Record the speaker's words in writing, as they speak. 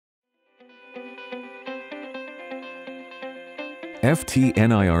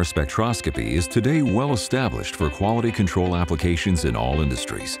FT-NIR spectroscopy is today well established for quality control applications in all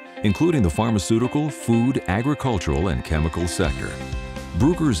industries, including the pharmaceutical, food, agricultural, and chemical sector.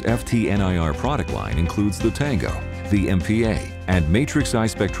 Bruker's FT-NIR product line includes the Tango, the MPA, and Matrix I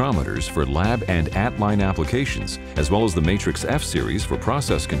spectrometers for lab and at-line applications, as well as the Matrix F series for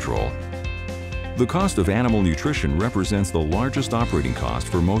process control. The cost of animal nutrition represents the largest operating cost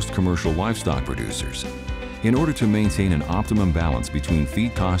for most commercial livestock producers. In order to maintain an optimum balance between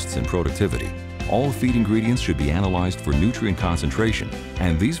feed costs and productivity, all feed ingredients should be analyzed for nutrient concentration,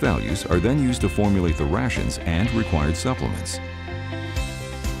 and these values are then used to formulate the rations and required supplements.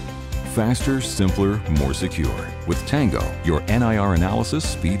 Faster, simpler, more secure. With Tango, your NIR analysis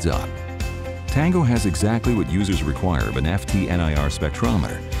speeds up. Tango has exactly what users require of an FT-NIR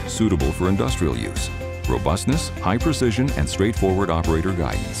spectrometer, suitable for industrial use: robustness, high precision, and straightforward operator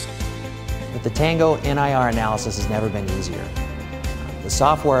guidance. With the Tango, NIR analysis has never been easier. The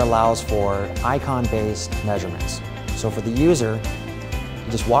software allows for icon-based measurements. So for the user,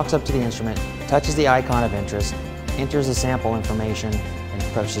 he just walks up to the instrument, touches the icon of interest, enters the sample information, and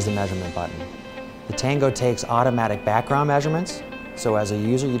pushes the measurement button. The Tango takes automatic background measurements, so as a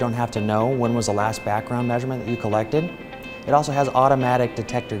user you don't have to know when was the last background measurement that you collected. It also has automatic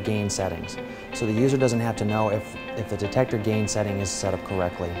detector gain settings, so the user doesn't have to know if the detector gain setting is set up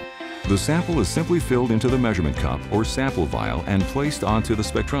correctly. The sample is simply filled into the measurement cup or sample vial and placed onto the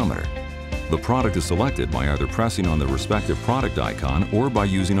spectrometer. The product is selected by either pressing on the respective product icon or by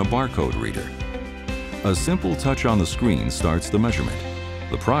using a barcode reader. A simple touch on the screen starts the measurement.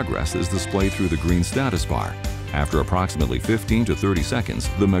 The progress is displayed through the green status bar. After approximately 15 to 30 seconds,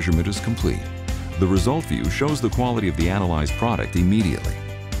 the measurement is complete. The result view shows the quality of the analyzed product immediately.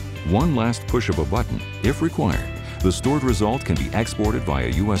 One last push of a button, if required. The stored result can be exported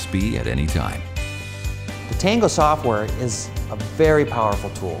via USB at any time. The Tango software is a very powerful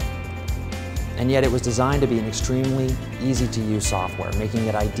tool, and yet it was designed to be an extremely easy-to-use software, making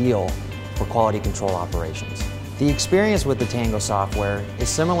it ideal for quality control operations. The experience with the Tango software is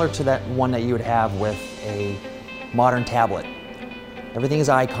similar to that one that you would have with a modern tablet. Everything is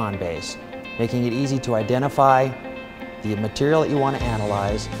icon-based, making it easy to identify the material that you want to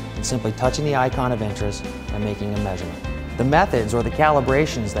analyze and simply touching the icon of interest and making a measurement. The methods or the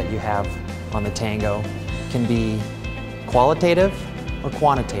calibrations that you have on the Tango can be qualitative or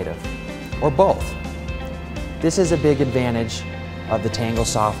quantitative, or both. This is a big advantage of the Tango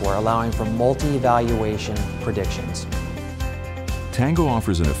software, allowing for multi-evaluation predictions. Tango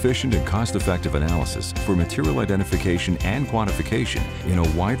offers an efficient and cost-effective analysis for material identification and quantification in a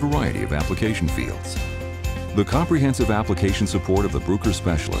wide variety of application fields. The comprehensive application support of the Bruker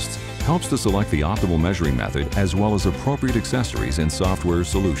specialists helps to select the optimal measuring method as well as appropriate accessories and software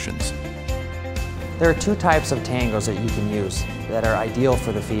solutions. There are two types of Tangos that you can use that are ideal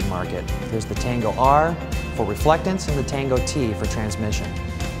for the feed market. There's the Tango R for reflectance and the Tango T for transmission.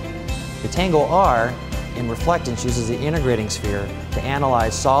 The Tango R in reflectance uses the integrating sphere to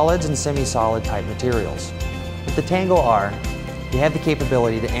analyze solids and semi-solid type materials. With the Tango R, you have the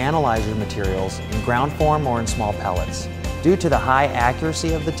capability to analyze your materials in ground form or in small pellets. Due to the high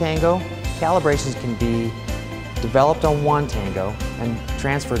accuracy of the Tango, calibrations can be developed on one Tango and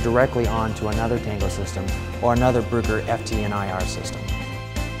transferred directly onto another Tango system or another Bruker FT-NIR system.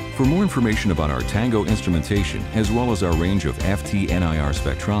 For more information about our Tango instrumentation as well as our range of FT-NIR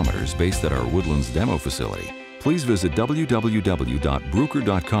spectrometers based at our Woodlands demo facility, please visit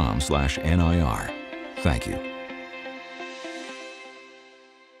www.bruker.com/NIR. Thank you.